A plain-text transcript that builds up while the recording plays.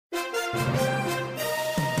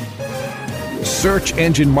Search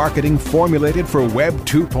engine marketing formulated for Web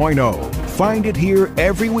 2.0. Find it here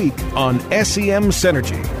every week on SEM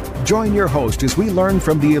Synergy. Join your host as we learn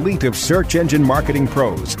from the elite of search engine marketing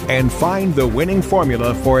pros and find the winning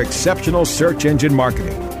formula for exceptional search engine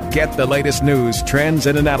marketing. Get the latest news, trends,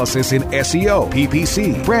 and analysis in SEO,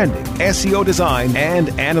 PPC, branding, SEO design, and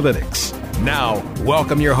analytics. Now,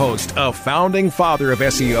 welcome your host, a founding father of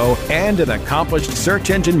SEO and an accomplished search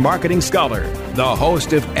engine marketing scholar, the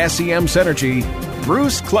host of SEM Synergy,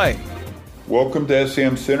 Bruce Clay. Welcome to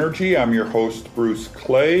SEM Synergy. I'm your host, Bruce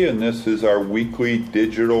Clay, and this is our weekly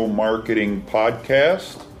digital marketing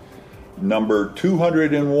podcast, number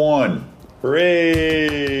 201.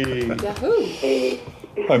 Hooray! Yahoo!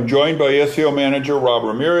 I'm joined by SEO Manager Rob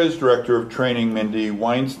Ramirez, Director of Training Mindy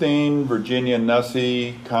Weinstein, Virginia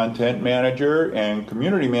Nussey, Content Manager, and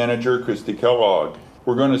Community Manager Christy Kellogg.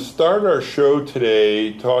 We're going to start our show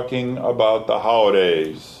today talking about the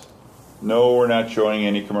holidays. No, we're not showing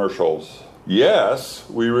any commercials. Yes,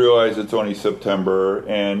 we realize it's only September,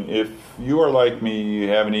 and if you are like me, you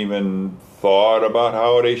haven't even thought about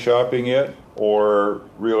holiday shopping yet, or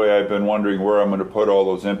really I've been wondering where I'm going to put all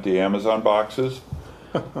those empty Amazon boxes.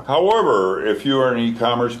 However, if you are an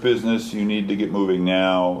e-commerce business, you need to get moving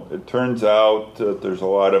now. It turns out that there's a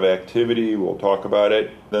lot of activity. We'll talk about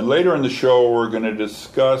it. Then later in the show, we're going to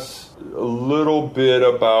discuss a little bit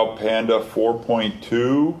about Panda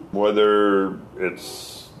 4.2, whether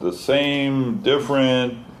it's the same,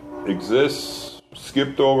 different, exists,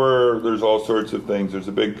 skipped over. There's all sorts of things. There's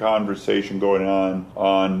a big conversation going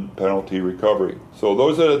on penalty recovery. So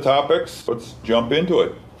those are the topics. Let's jump into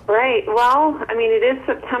it. Right. Well, it is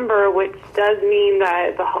September, which does mean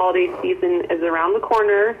that the holiday season is around the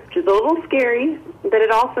corner, which is a little scary, but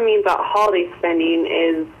it also means that holiday spending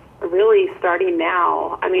is really starting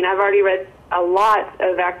now. I've already read a lot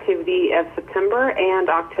of activity of September and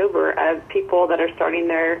October of people that are starting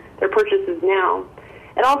their purchases now.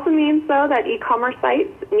 It also means, though, that e-commerce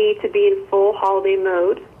sites need to be in full holiday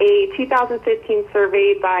mode. A 2015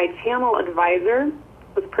 survey by Channel Advisor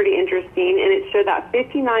was pretty interesting, and it showed that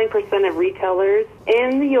 59% of retailers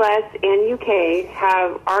in the U.S. and U.K.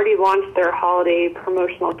 have already launched their holiday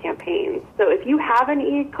promotional campaigns. So if you have an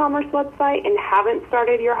e-commerce website and haven't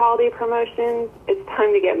started your holiday promotions, it's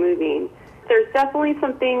time to get moving. There's definitely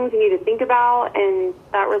some things you need to think about, and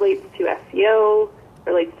that relates to SEO,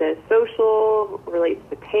 relates to social, relates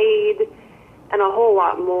to paid, and a whole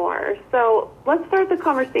lot more. So let's start the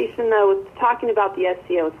conversation, though, with talking about the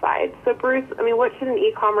SEO side. So, Bruce, what should an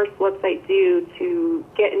e-commerce website do to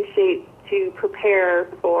get in shape to prepare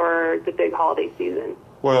for the big holiday season?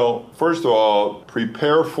 Well, first of all,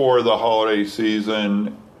 prepare for the holiday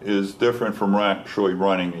season is different from actually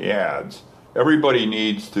running the ads. Everybody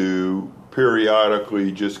needs to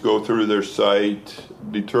periodically just go through their site,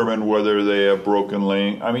 determine whether they have broken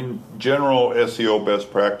link. General SEO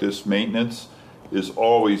best practice maintenance is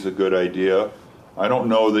always a good idea. I don't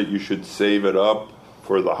know that you should save it up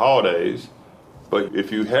for the holidays, but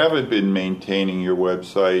if you haven't been maintaining your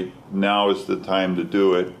website, now is the time to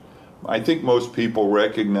do it. I think most people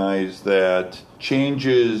recognize that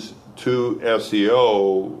changes to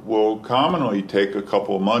SEO will commonly take a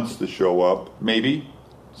couple of months to show up. Maybe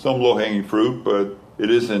some low-hanging fruit, but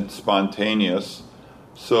it isn't spontaneous.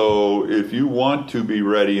 So if you want to be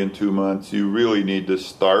ready in 2 months, you really need to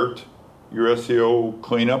start your SEO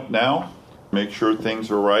cleanup now. Make sure things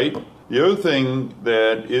are right. The other thing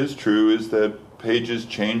that is true is that pages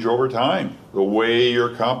change over time. The way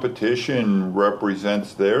your competition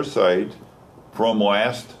represents their site from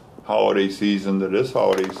last holiday season to this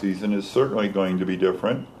holiday season is certainly going to be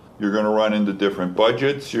different. You're going to run into different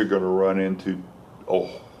budgets. You're going to run into a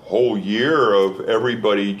whole year of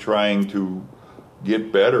everybody trying to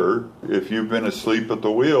get better. If you've been asleep at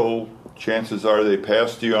the wheel, chances are they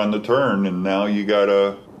passed you on the turn, and now you got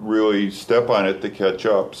to really step on it to catch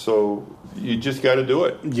up. So you just got to do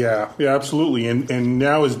it. Yeah, absolutely. And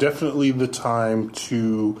now is definitely the time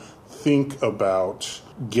to think about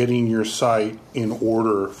getting your site in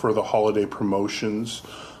order for the holiday promotions.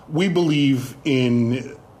 We believe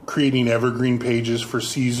in creating evergreen pages for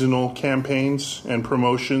seasonal campaigns and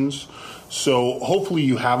promotions. So hopefully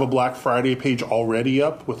you have a Black Friday page already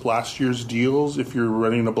up with last year's deals if you're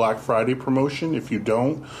running a Black Friday promotion. If you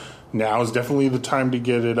don't, now is definitely the time to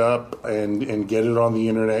get it up and get it on the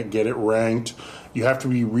internet, get it ranked. You have to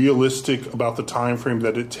be realistic about the time frame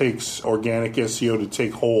that it takes organic SEO to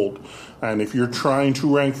take hold. And if you're trying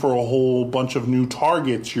to rank for a whole bunch of new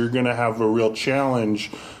targets, you're going to have a real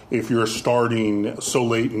challenge if you're starting so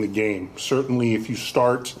late in the game. Certainly if you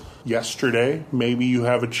start yesterday, maybe you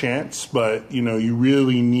have a chance, but you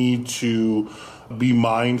really need to be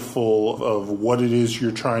mindful of what it is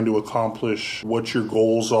you're trying to accomplish, what your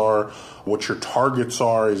goals are, what your targets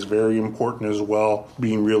are is very important as well,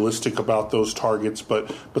 being realistic about those targets.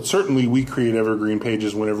 But certainly we create evergreen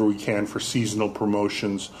pages whenever we can for seasonal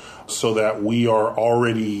promotions so that we are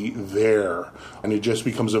already there. And it just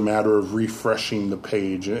becomes a matter of refreshing the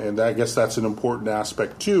page. And I guess that's an important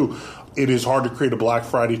aspect too. It is hard to create a Black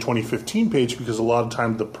Friday 2015 page because a lot of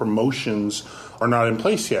times the promotions are not in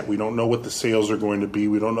place yet. We don't know what the sales are going to be.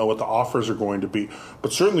 We don't know what the offers are going to be.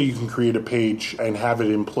 But certainly you can create a page and have it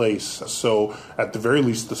in place. So at the very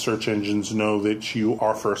least, the search engines know that you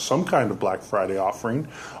offer some kind of Black Friday offering.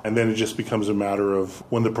 And then it just becomes a matter of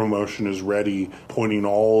when the promotion is ready, pointing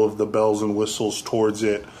all of the bells and whistles towards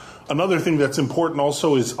it. Another thing that's important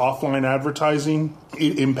also is offline advertising.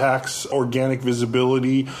 It impacts organic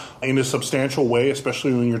visibility in a substantial way,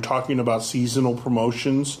 especially when you're talking about seasonal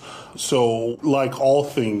promotions. So like all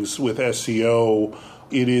things with SEO,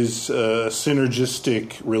 it is a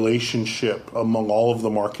synergistic relationship among all of the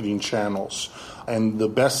marketing channels. And the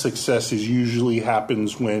best success usually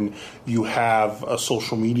happens when you have a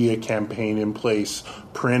social media campaign in place,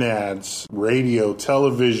 print ads, radio,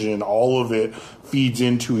 television, all of it feeds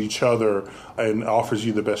into each other and offers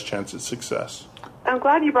you the best chance at success. I'm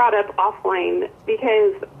glad you brought up offline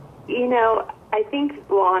because, I think,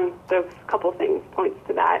 there's a couple things, points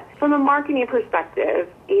to that. From a marketing perspective,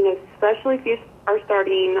 especially if you are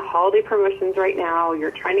starting holiday promotions right now,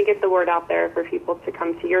 you're trying to get the word out there for people to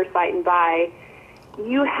come to your site and buy,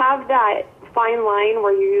 you have that fine line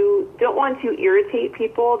where you don't want to irritate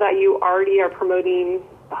people that you already are promoting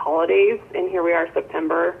the holidays, and here we are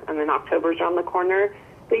September, and then October's around the corner,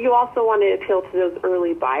 but you also want to appeal to those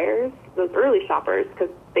early buyers, those early shoppers, because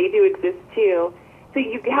they do exist too. So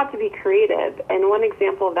you have to be creative, and one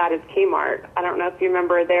example of that is Kmart. I don't know if you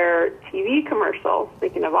remember their TV commercial,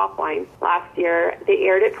 speaking of offline, last year. They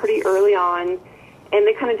aired it pretty early on, and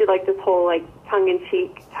they kind of did like this whole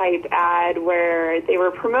tongue-in-cheek type ad where they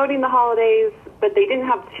were promoting the holidays, but they didn't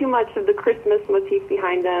have too much of the Christmas motif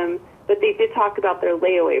behind them, but they did talk about their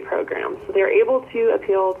layaway program. So they're able to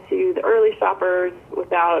appeal to the early shoppers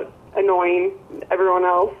without annoying everyone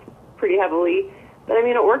else pretty heavily. But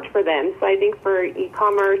it worked for them. So I think for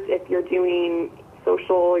e-commerce, if you're doing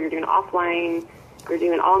social, you're doing offline, you're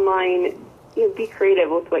doing online, be creative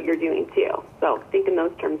with what you're doing too. So think in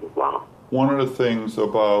those terms as well. One of the things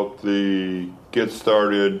about the get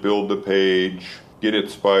started, build the page, get it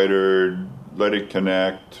spidered, let it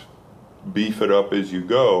connect, beef it up as you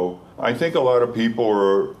go, I think a lot of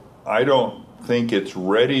people I don't think it's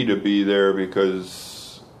ready to be there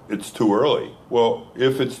because it's too early. Well,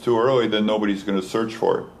 if it's too early, then nobody's going to search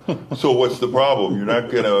for it. So what's the problem? You're not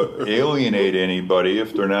going to alienate anybody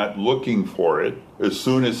if they're not looking for it. As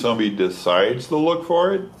soon as somebody decides to look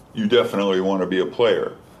for it, you definitely want to be a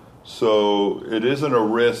player. So it isn't a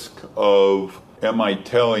risk of, am I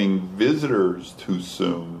telling visitors too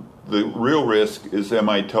soon? The real risk is, am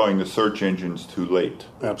I telling the search engines too late?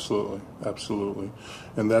 Absolutely.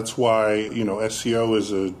 And that's why, SEO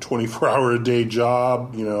is a 24-hour-a-day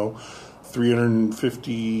job,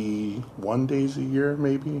 351 days a year,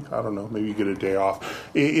 maybe. I don't know. Maybe you get a day off.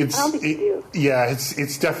 I don't think you do. Yeah,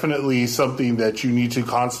 it's definitely something that you need to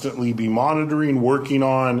constantly be monitoring, working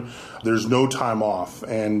on. There's no time off.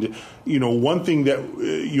 And, one thing that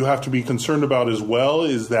you have to be concerned about as well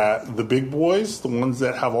is that the big boys, the ones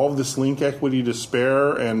that have all this link equity to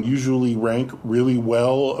spare and usually rank really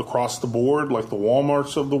well across the board, like the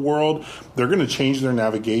Walmarts of the world, they're going to change their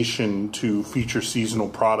navigation to feature seasonal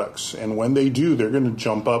products. And when they do, they're going to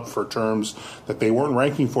jump up for terms that they weren't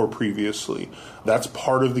ranking for previously. That's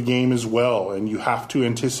part of the game as well. And you have to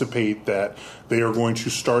anticipate that they are going to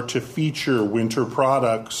start to feature winter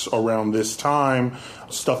products around this time,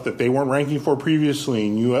 stuff that they weren't ranking for previously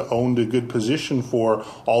and you owned a good position for.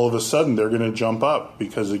 All of a sudden, they're going to jump up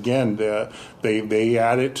because, again, they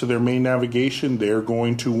add it to their main navigation. They're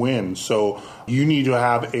going to win. So you need to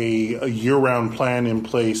have a year-round plan in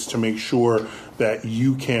place to make sure that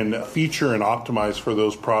you can feature and optimize for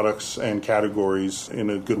those products and categories in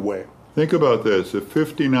a good way. Think about this. If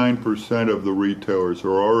 59% of the retailers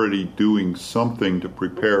are already doing something to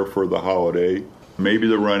prepare for the holiday, maybe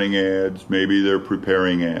they're running ads, maybe they're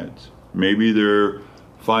preparing ads, maybe they're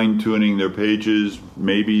fine-tuning their pages,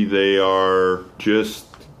 maybe they are just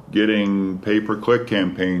getting pay-per-click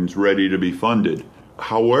campaigns ready to be funded.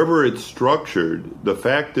 However it's structured, the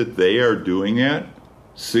fact that they are doing that,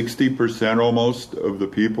 60% almost of the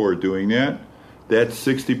people are doing that, that's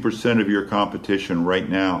 60% of your competition right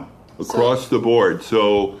now. Across the board.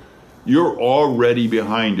 So you're already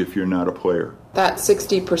behind if you're not a player. That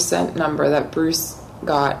 60% number that Bruce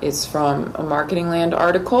got is from a Marketing Land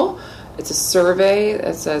article. It's a survey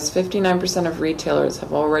that says 59% of retailers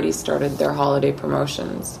have already started their holiday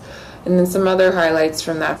promotions. And then some other highlights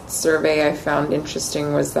from that survey I found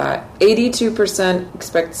interesting was that 82%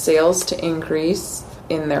 expect sales to increase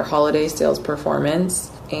in their holiday sales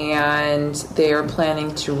performance, and they are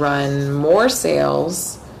planning to run more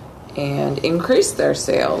sales and increase their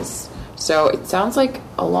sales. So it sounds like,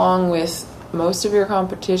 along with most of your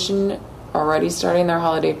competition already starting their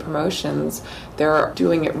holiday promotions, they're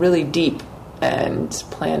doing it really deep and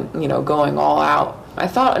going all out. I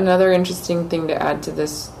thought another interesting thing to add to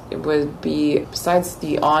this would be, besides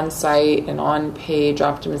the on-site and on-page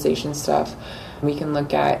optimization stuff, we can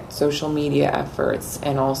look at social media efforts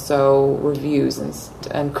and also reviews.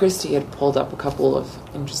 And Christy had pulled up a couple of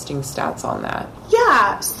interesting stats on that.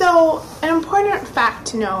 Yeah, so an important fact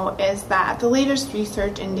to know is that the latest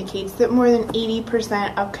research indicates that more than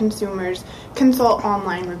 80% of consumers consult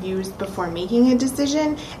online reviews before making a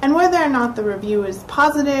decision, and whether or not the review is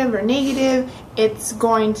positive or negative, it's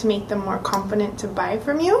going to make them more confident to buy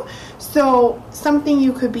from you. So something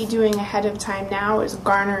you could be doing ahead of time now is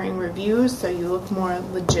garnering reviews so you look more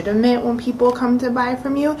legitimate when people come to buy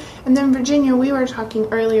from you. And then Virginia, we were talking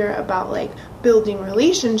earlier about building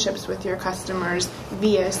relationships with your customers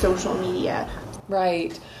via social media.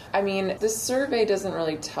 Right. I mean, this survey doesn't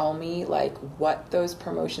really tell me what those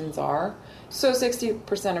promotions are. So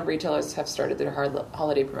 60% of retailers have started their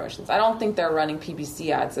holiday promotions. I don't think they're running PPC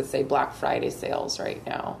ads that say Black Friday sales right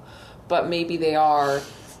now, but maybe they are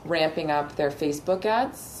ramping up their Facebook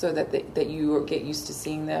ads so that you get used to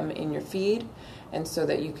seeing them in your feed, and so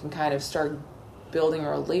that you can kind of start building a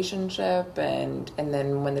relationship, and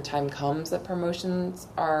then when the time comes that promotions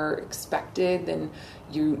are expected, then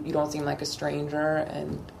you don't seem like a stranger,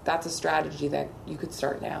 and that's a strategy that you could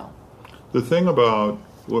start now. The thing about,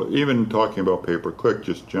 even talking about pay-per-click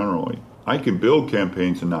just generally, I can build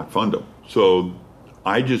campaigns and not fund them. So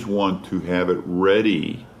I just want to have it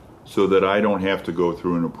ready so that I don't have to go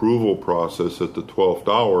through an approval process at the 12th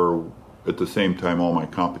hour at the same time all my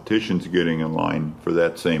competition's getting in line for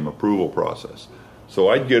that same approval process. So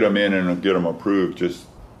I'd get them in and get them approved, just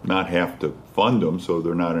not have to fund them so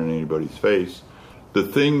they're not in anybody's face. The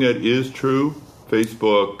thing that is true,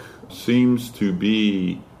 Facebook seems to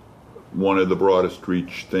be one of the broadest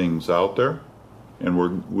reach things out there,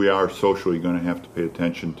 and we are socially going to have to pay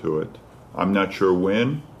attention to it. I'm not sure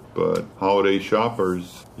when, but holiday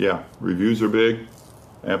shoppers, yeah, reviews are big,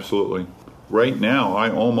 absolutely. Right now, I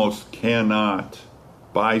almost cannot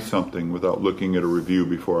buy something without looking at a review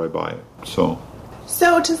before I buy it. So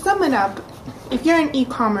to sum it up, if you're an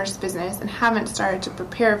e-commerce business and haven't started to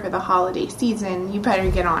prepare for the holiday season, you better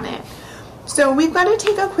get on it. So we've got to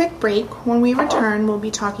take a quick break. When we return, we'll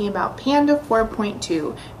be talking about Panda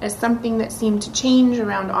 4.2 as something that seemed to change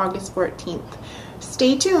around August 14th.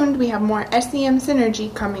 Stay tuned, we have more SEM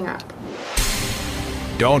Synergy coming up.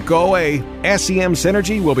 Don't go away. SEM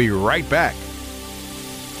Synergy will be right back.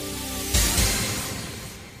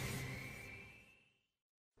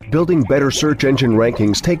 Building better search engine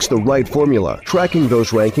rankings takes the right formula. Tracking those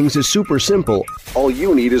rankings is super simple. All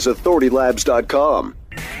you need is authoritylabs.com.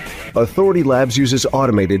 Authority Labs uses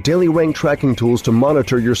automated daily rank tracking tools to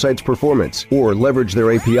monitor your site's performance, or leverage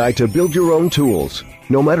their API to build your own tools.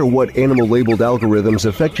 No matter what animal-labeled algorithms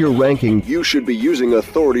affect your ranking, you should be using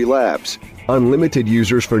Authority Labs. Unlimited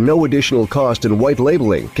users for no additional cost and white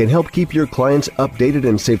labeling can help keep your clients updated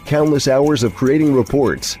and save countless hours of creating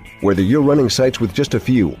reports. Whether you're running sites with just a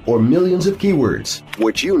few or millions of keywords,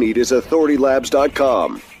 what you need is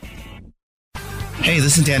authoritylabs.com. Hey,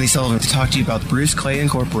 this is Danny Sullivan to talk to you about Bruce Clay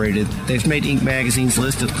Incorporated. They've made Inc. Magazine's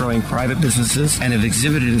list of growing private businesses and have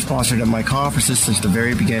exhibited and sponsored at my conferences since the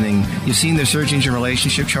very beginning. You've seen their search engine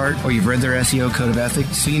relationship chart, or you've read their SEO code of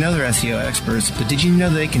ethics, so you know they're SEO experts. But did you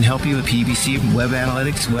know they can help you with PPC, web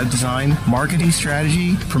analytics, web design, marketing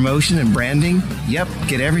strategy, promotion, and branding? Yep,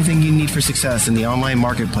 get everything you need for success in the online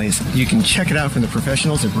marketplace. You can check it out from the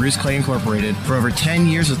professionals at Bruce Clay Incorporated. For over 10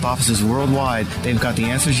 years with offices worldwide, they've got the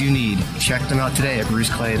answers you need. Check them out today at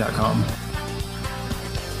bruceclay.com.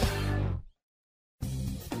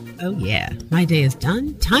 Oh yeah, my day is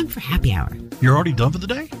done. Time for happy hour. You're already done for the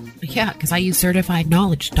day? Yeah, because I use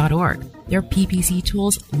certifiedknowledge.org. Their PPC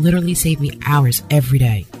tools literally save me hours every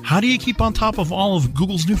day. How do you keep on top of all of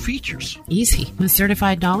Google's new features? Easy. With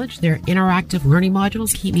Certified Knowledge, their interactive learning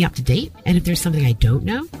modules keep me up to date. And if there's something I don't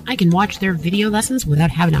know, I can watch their video lessons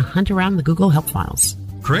without having to hunt around the Google Help files.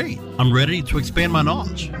 Great. I'm ready to expand my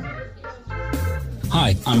knowledge.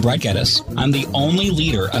 Hi, I'm Brett Geddes. I'm the only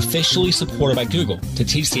leader officially supported by Google to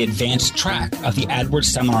teach the advanced track of the AdWords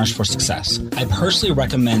Seminars for Success. I personally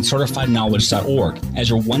recommend CertifiedKnowledge.org as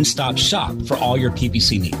your one-stop shop for all your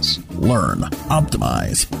PPC needs. Learn,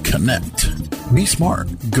 optimize, connect. Be smart.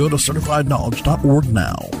 Go to CertifiedKnowledge.org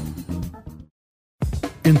now.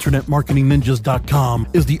 InternetMarketingNinjas.com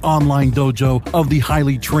is the online dojo of the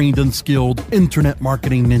highly trained and skilled Internet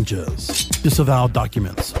Marketing Ninjas. Disavowed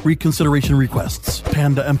documents, reconsideration requests,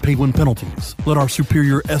 Panda and Penguin penalties. Let our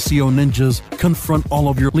superior SEO ninjas confront all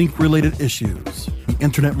of your link-related issues. The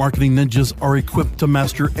Internet Marketing Ninjas are equipped to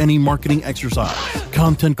master any marketing exercise,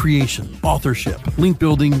 content creation, authorship, link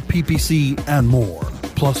building, PPC, and more.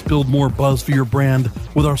 Plus, build more buzz for your brand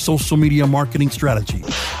with our social media marketing strategy.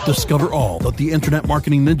 Discover all that the Internet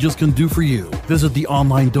Marketing Ninjas can do for you. Visit the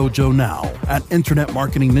online dojo now at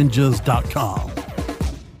InternetMarketingNinjas.com.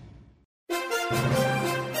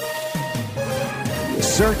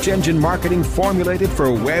 Search engine marketing formulated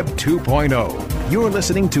for Web 2.0. You're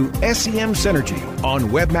listening to SEM Synergy on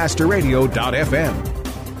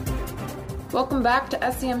WebmasterRadio.fm. Welcome back to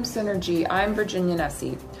SEM Synergy. I'm Virginia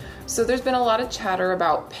Nessie. So there's been a lot of chatter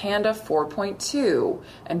about Panda 4.2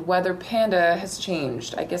 and whether Panda has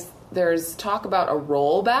changed. I guess there's talk about a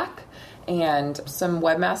rollback, and some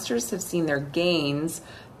webmasters have seen their gains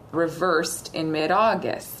reversed in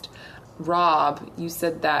mid-August. Rob, you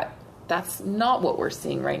said that that's not what we're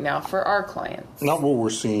seeing right now for our clients. Not what we're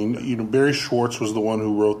seeing. Barry Schwartz was the one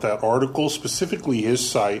who wrote that article, specifically his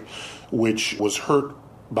site, which was hurt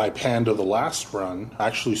by Panda the last run,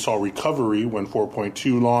 actually saw recovery when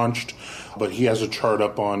 4.2 launched, but he has a chart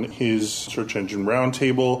up on his Search Engine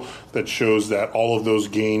Roundtable that shows that all of those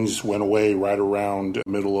gains went away right around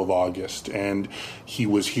middle of August. And he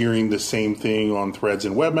was hearing the same thing on threads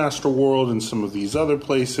in Webmaster World and some of these other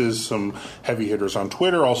places. Some heavy hitters on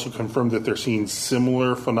Twitter also confirmed that they're seeing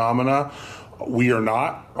similar phenomena. We are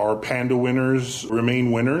not. Our Panda winners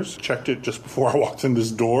remain winners. Checked it just before I walked in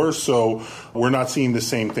this door, so we're not seeing the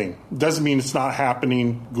same thing. Doesn't mean it's not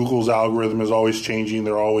happening. Google's algorithm is always changing.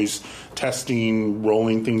 They're always testing,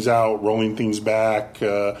 rolling things out, rolling things back.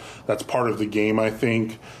 That's part of the game, I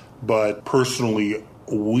think. But personally,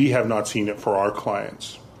 we have not seen it for our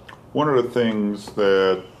clients. One of the things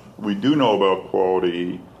that we do know about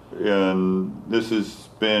quality, and this has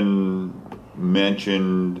been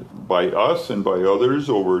mentioned by us and by others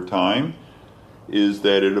over time, is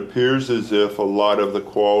that it appears as if a lot of the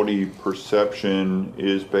quality perception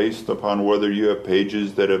is based upon whether you have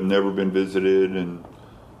pages that have never been visited and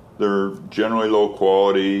they're generally low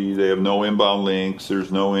quality, they have no inbound links,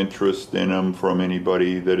 there's no interest in them from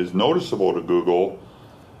anybody that is noticeable to Google,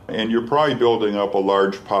 and you're probably building up a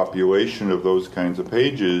large population of those kinds of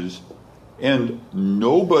pages, and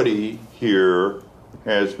nobody here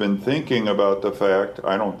has been thinking about the fact,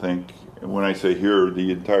 I don't think, when I say here, the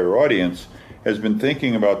entire audience, has been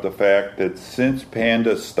thinking about the fact that since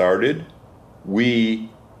Panda started, we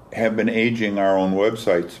have been aging our own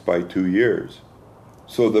websites by 2 years.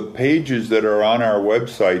 So the pages that are on our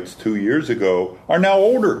websites 2 years ago are now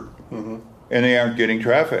older, and they aren't getting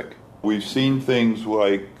traffic. We've seen things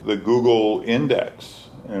like the Google index,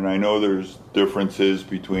 and I know there's differences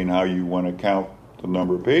between how you want to count the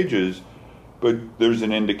number of pages, but there's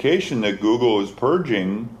an indication that Google is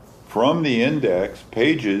purging from the index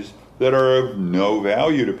pages that are of no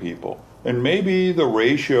value to people. And maybe the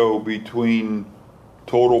ratio between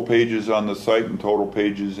total pages on the site and total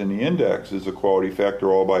pages in the index is a quality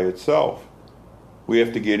factor all by itself. We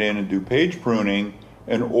have to get in and do page pruning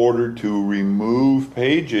in order to remove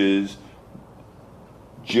pages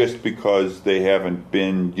just because they haven't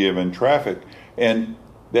been given traffic. And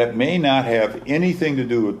that may not have anything to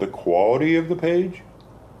do with the quality of the page.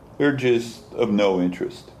 They're just of no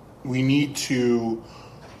interest. We need to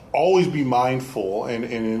always be mindful, and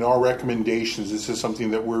in our recommendations, this is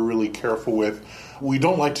something that we're really careful with. We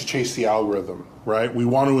don't like to chase the algorithm, right? We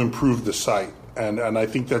want to improve the site. And I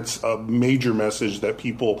think that's a major message that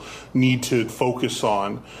people need to focus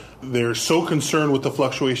on. They're so concerned with the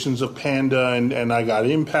fluctuations of Panda, and I got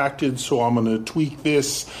impacted, so I'm going to tweak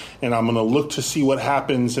this, and I'm going to look to see what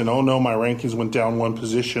happens, and oh no, my rankings went down one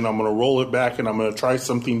position, I'm going to roll it back, and I'm going to try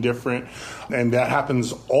something different. And that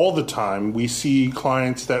happens all the time. We see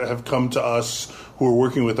clients that have come to us who are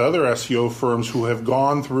working with other SEO firms who have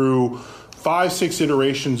gone through 5-6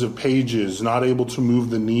 iterations of pages, not able to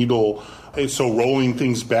move the needle. So rolling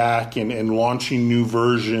things back and launching new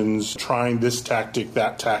versions, trying this tactic,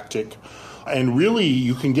 that tactic. And really,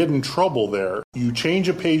 you can get in trouble there. You change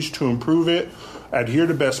a page to improve it, adhere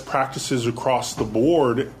to best practices across the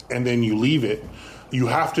board, and then you leave it. You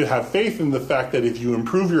have to have faith in the fact that if you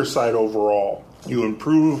improve your site overall, You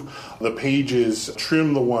improve the pages,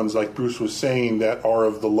 trim the ones, like Bruce was saying, that are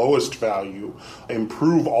of the lowest value.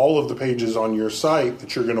 Improve all of the pages on your site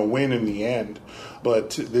that you're going to win in the end.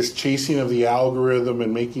 But this chasing of the algorithm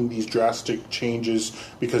and making these drastic changes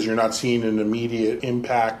because you're not seeing an immediate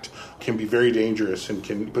impact can be very dangerous and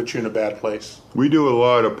can put you in a bad place. We do a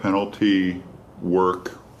lot of penalty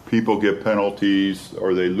work. People get penalties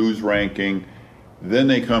or they lose ranking. Then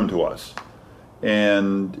they come to us.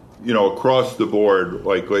 And, across the board,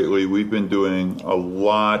 like lately, we've been doing a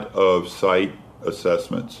lot of site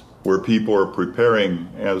assessments where people are preparing,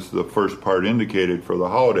 as the first part indicated, for the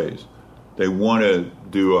holidays. They want to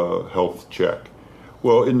do a health check.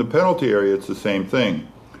 Well, in the penalty area, it's the same thing.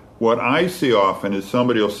 What I see often is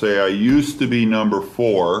somebody will say, I used to be number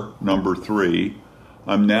 4, number 3.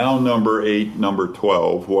 I'm now number 8, number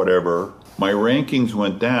 12, whatever. My rankings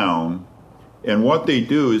went down. And what they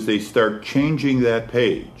do is they start changing that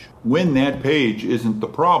page when that page isn't the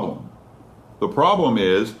problem. The problem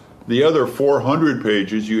is the other 400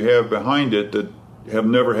 pages you have behind it that have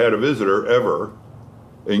never had a visitor ever.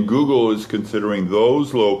 And Google is considering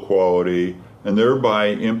those low quality and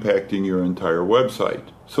thereby impacting your entire website.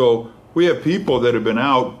 So we have people that have been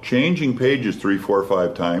out changing pages 3, 4,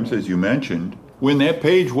 5 times, as you mentioned, when that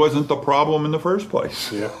page wasn't the problem in the first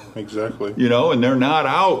place. Yeah, exactly. And they're not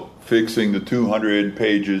out fixing the 200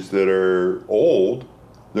 pages that are old.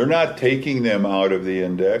 They're not taking them out of the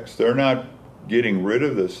index. They're not getting rid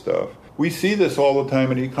of this stuff. We see this all the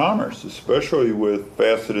time in e-commerce, especially with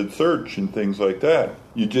faceted search and things like that.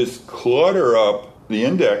 You just clutter up the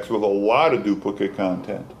index with a lot of duplicate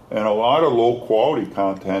content and a lot of low-quality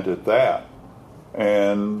content at that.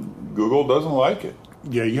 And Google doesn't like it.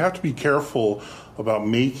 Yeah, you have to be careful about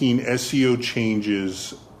making SEO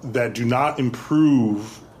changes that do not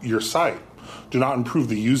improve your site, do not improve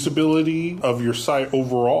the usability of your site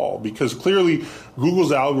overall, because clearly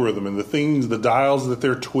Google's algorithm and the things, the dials that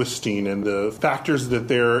they're twisting and the factors that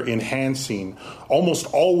they're enhancing almost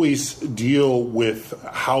always deal with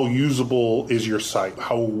how usable is your site,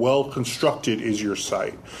 how well constructed is your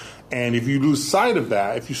site. And if you lose sight of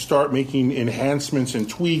that, if you start making enhancements and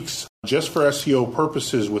tweaks just for SEO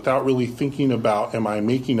purposes without really thinking about, am I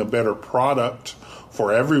making a better product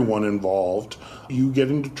for everyone involved, you get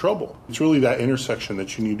into trouble. It's really that intersection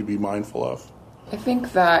that you need to be mindful of. I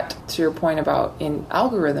think that, to your point about in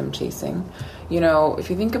algorithm chasing, if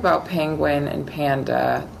you think about Penguin and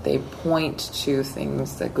Panda, they point to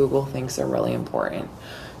things that Google thinks are really important.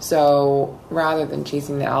 So rather than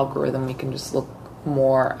chasing the algorithm, we can just look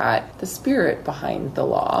more at the spirit behind the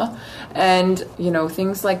law. And,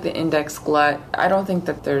 things like the index glut, I don't think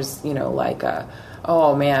that there's,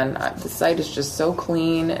 oh man, the site is just so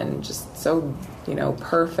clean and just so,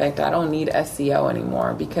 perfect. I don't need SEO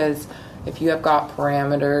anymore, because if you have got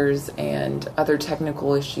parameters and other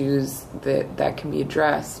technical issues that can be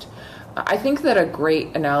addressed. I think that a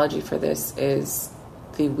great analogy for this is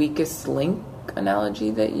the weakest link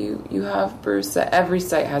analogy that you have, Bruce, that every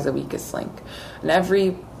site has a weakest link. And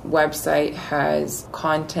every website has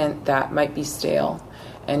content that might be stale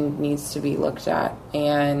and needs to be looked at.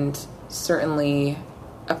 And certainly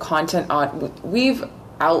a content we've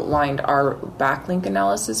outlined our backlink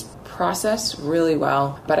analysis process really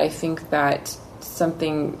well, but I think that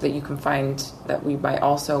something that you can find that we might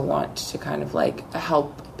also want to kind of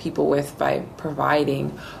help people with by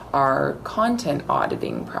providing our content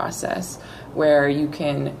auditing process, where you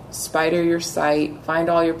can spider your site, find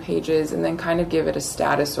all your pages, and then kind of give it a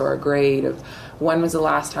status or a grade of when was the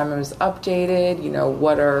last time it was updated,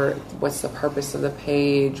 what's the purpose of the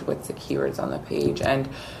page, what's the keywords on the page, and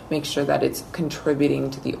make sure that it's contributing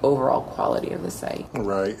to the overall quality of the site.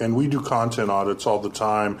 Right, and we do content audits all the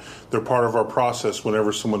time. They're part of our process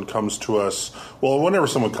whenever someone comes to us. Well, whenever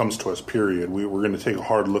someone comes to us, period, we're going to take a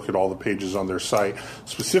hard look at all the pages on their site.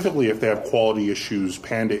 Specifically, if they have quality issues,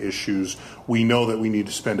 Panda issues, we know that we need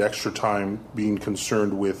to spend extra time being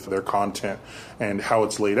concerned with their content and how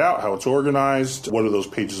it's laid out, how it's organized. What do those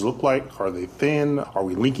pages look like? Are they thin? Are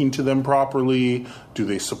we linking to them properly? Do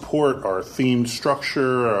they support our themed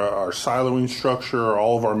structure, our siloing structure?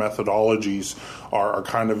 All of our methodologies are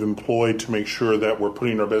kind of employed to make sure that we're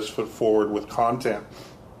putting our best foot forward with content.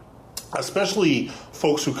 Especially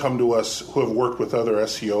folks who come to us who have worked with other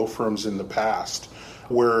SEO firms in the past,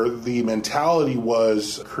 where the mentality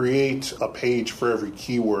was create a page for every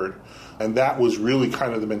keyword. And that was really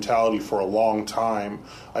kind of the mentality for a long time,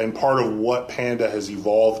 and part of what Panda has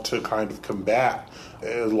evolved to kind of combat,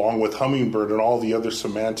 along with Hummingbird and all the other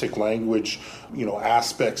semantic language,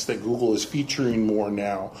 aspects that Google is featuring more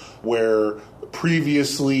now, where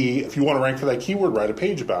previously, if you want to rank for that keyword, write a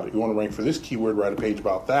page about it. You want to rank for this keyword, write a page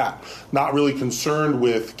about that. Not really concerned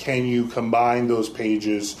with, can you combine those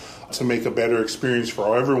pages to make a better experience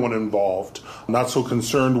for everyone involved. Not so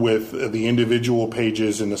concerned with the individual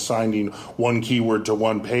pages and assigning one keyword to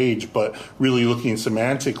one page, but really looking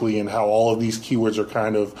semantically and how all of these keywords are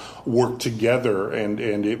kind of work together, and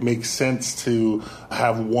it makes sense to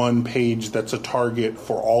have one page that's a target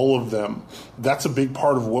for all of them. That's a big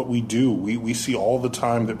part of what we do. We see all the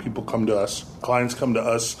time that people come to us, clients come to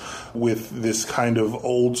us with this kind of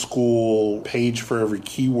old school page for every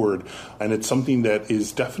keyword, and it's something that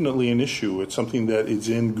is definitely an issue. It's something that is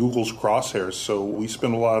in Google's crosshairs, so we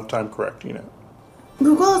spend a lot of time correcting it.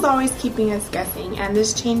 Google is always keeping us guessing, and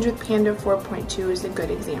this change with Panda 4.2 is a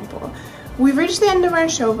good example. We've reached the end of our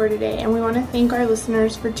show for today, and we want to thank our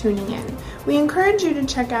listeners for tuning in. We encourage you to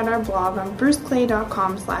check out our blog on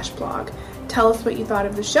bruceclay.com/blog. Tell us what you thought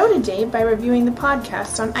of the show today by reviewing the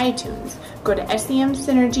podcast on iTunes. Go to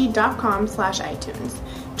semsynergy.com/iTunes.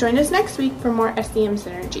 Join us next week for more SEM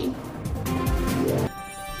Synergy.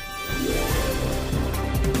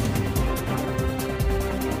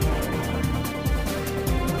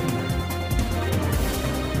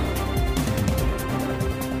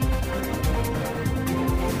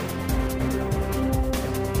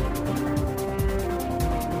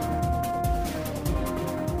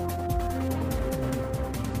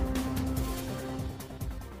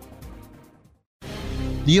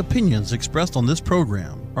 The opinions expressed on this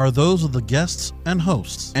program are those of the guests and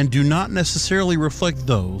hosts and do not necessarily reflect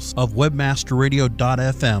those of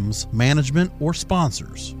webmasterradio.fm's management or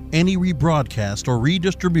sponsors. Any rebroadcast or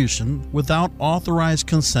redistribution without authorized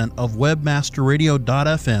consent of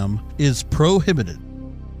webmasterradio.fm is prohibited.